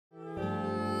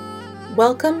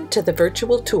Welcome to the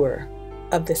virtual tour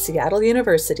of the Seattle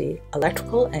University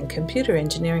Electrical and Computer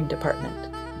Engineering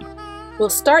Department. We'll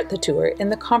start the tour in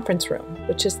the conference room,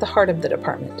 which is the heart of the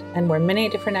department and where many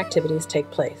different activities take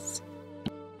place.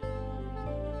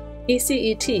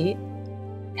 ECET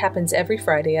happens every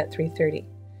Friday at 3:30.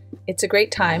 It's a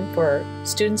great time for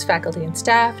students, faculty, and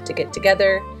staff to get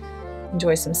together,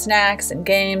 enjoy some snacks and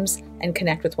games, and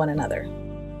connect with one another.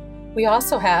 We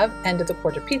also have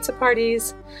end-of-the-quarter pizza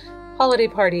parties, holiday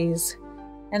parties,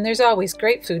 and there's always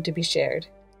great food to be shared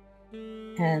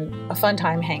and a fun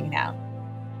time hanging out.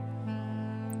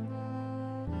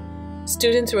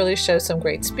 Students really show some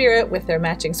great spirit with their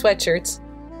matching sweatshirts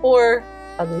or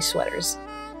ugly sweaters.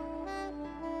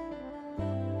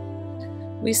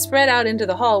 We spread out into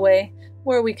the hallway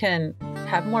where we can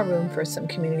have more room for some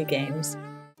community games.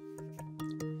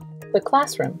 The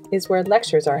classroom is where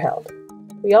lectures are held.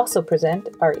 We also present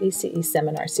our ECE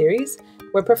seminar series,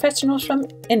 where professionals from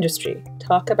industry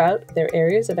talk about their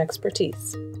areas of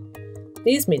expertise.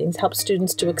 These meetings help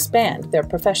students to expand their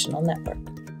professional network.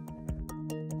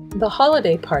 The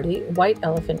holiday party White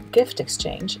Elephant Gift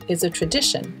Exchange is a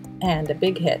tradition and a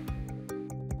big hit.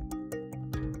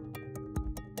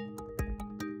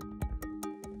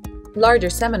 Larger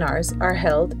seminars are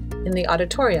held in the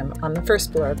auditorium on the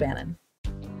first floor of Bannon.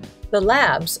 The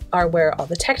labs are where all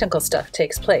the technical stuff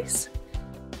takes place.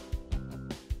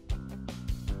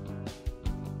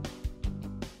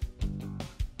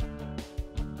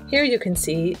 Here you can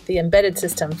see the Embedded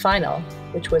System Final,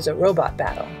 which was a robot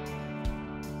battle.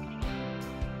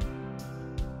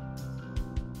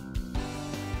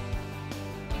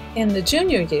 In the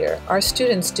junior year, our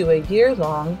students do a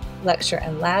year-long lecture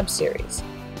and lab series.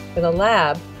 For the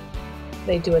lab,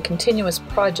 they do a continuous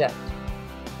project.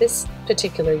 This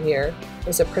particular year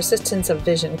was a persistence of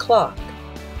vision clock.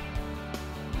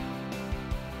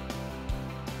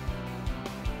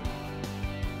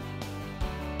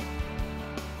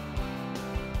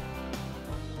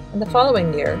 And the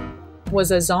following year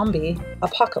was a zombie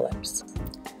apocalypse.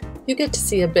 You get to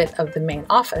see a bit of the main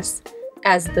office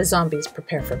as the zombies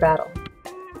prepare for battle.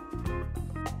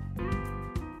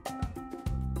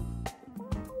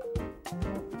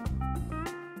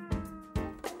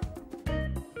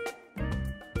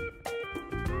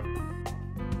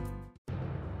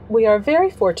 We are very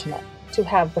fortunate to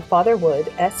have the Father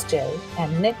Wood, S.J.,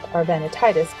 and Nick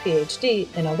Arvanitidis, Ph.D.,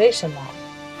 Innovation Lab.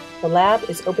 The lab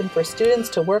is open for students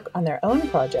to work on their own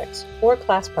projects or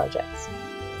class projects.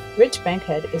 Rich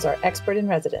Bankhead is our expert in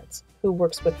residence, who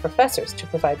works with professors to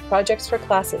provide projects for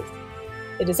classes.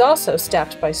 It is also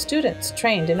staffed by students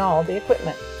trained in all the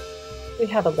equipment. We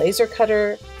have a laser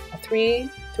cutter,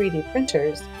 3D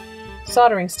printers,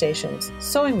 soldering stations,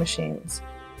 sewing machines,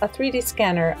 a 3D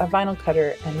scanner, a vinyl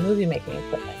cutter, and movie-making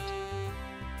equipment.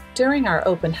 During our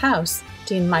open house,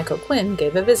 Dean Michael Quinn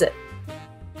gave a visit.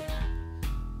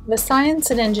 The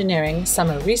Science and Engineering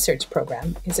Summer Research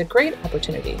Program is a great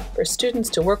opportunity for students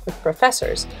to work with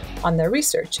professors on their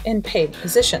research in paid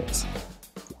positions.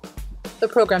 The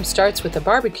program starts with a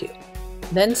barbecue.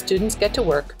 Then students get to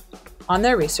work on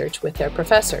their research with their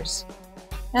professors,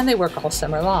 and they work all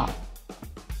summer long.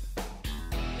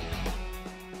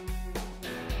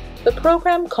 The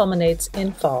program culminates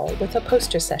in fall with a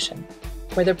poster session,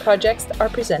 where the projects are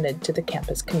presented to the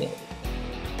campus community.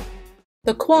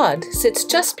 The quad sits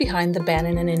just behind the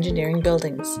Bannon and Engineering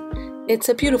buildings. It's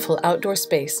a beautiful outdoor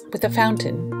space with a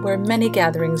fountain where many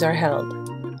gatherings are held.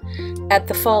 At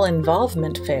the Fall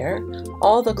Involvement Fair,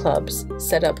 all the clubs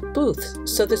set up booths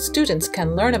so the students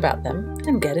can learn about them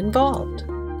and get involved.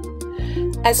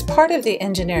 As part of the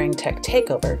Engineering Tech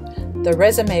Takeover, the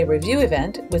Resume Review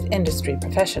event with industry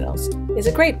professionals is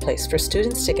a great place for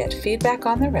students to get feedback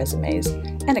on their resumes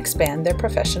and expand their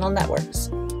professional networks.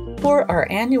 For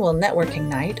our annual networking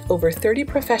night, over 30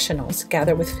 professionals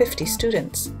gather with 50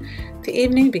 students. The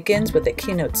evening begins with a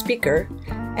keynote speaker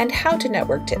and how to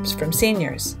network tips from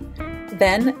seniors.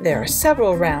 Then there are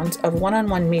several rounds of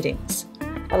one-on-one meetings,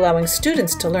 allowing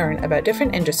students to learn about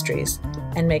different industries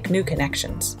and make new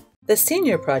connections. The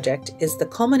Senior Project is the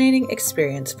culminating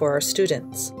experience for our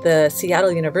students. The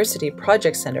Seattle University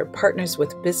Project Center partners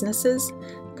with businesses,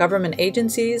 government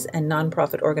agencies, and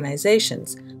nonprofit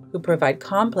organizations who provide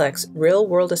complex,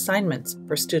 real-world assignments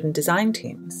for student design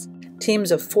teams. Teams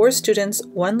of 4 students,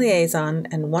 1 liaison,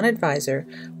 and 1 advisor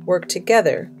work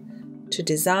together to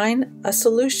design a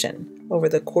solution over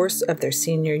the course of their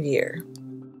senior year.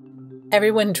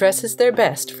 Everyone dresses their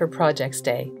best for Projects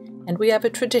Day, and we have a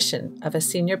tradition of a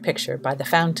senior picture by the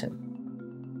fountain.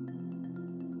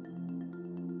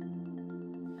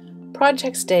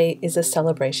 Projects Day is a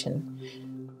celebration.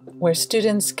 where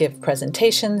students give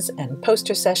presentations and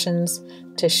poster sessions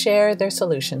to share their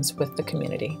solutions with the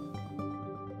community.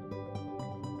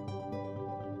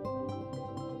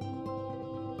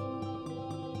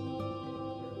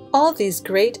 All these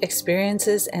great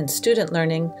experiences and student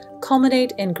learning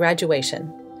culminate in graduation,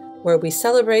 where we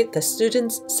celebrate the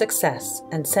students' success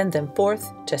and send them forth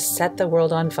to set the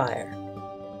world on fire.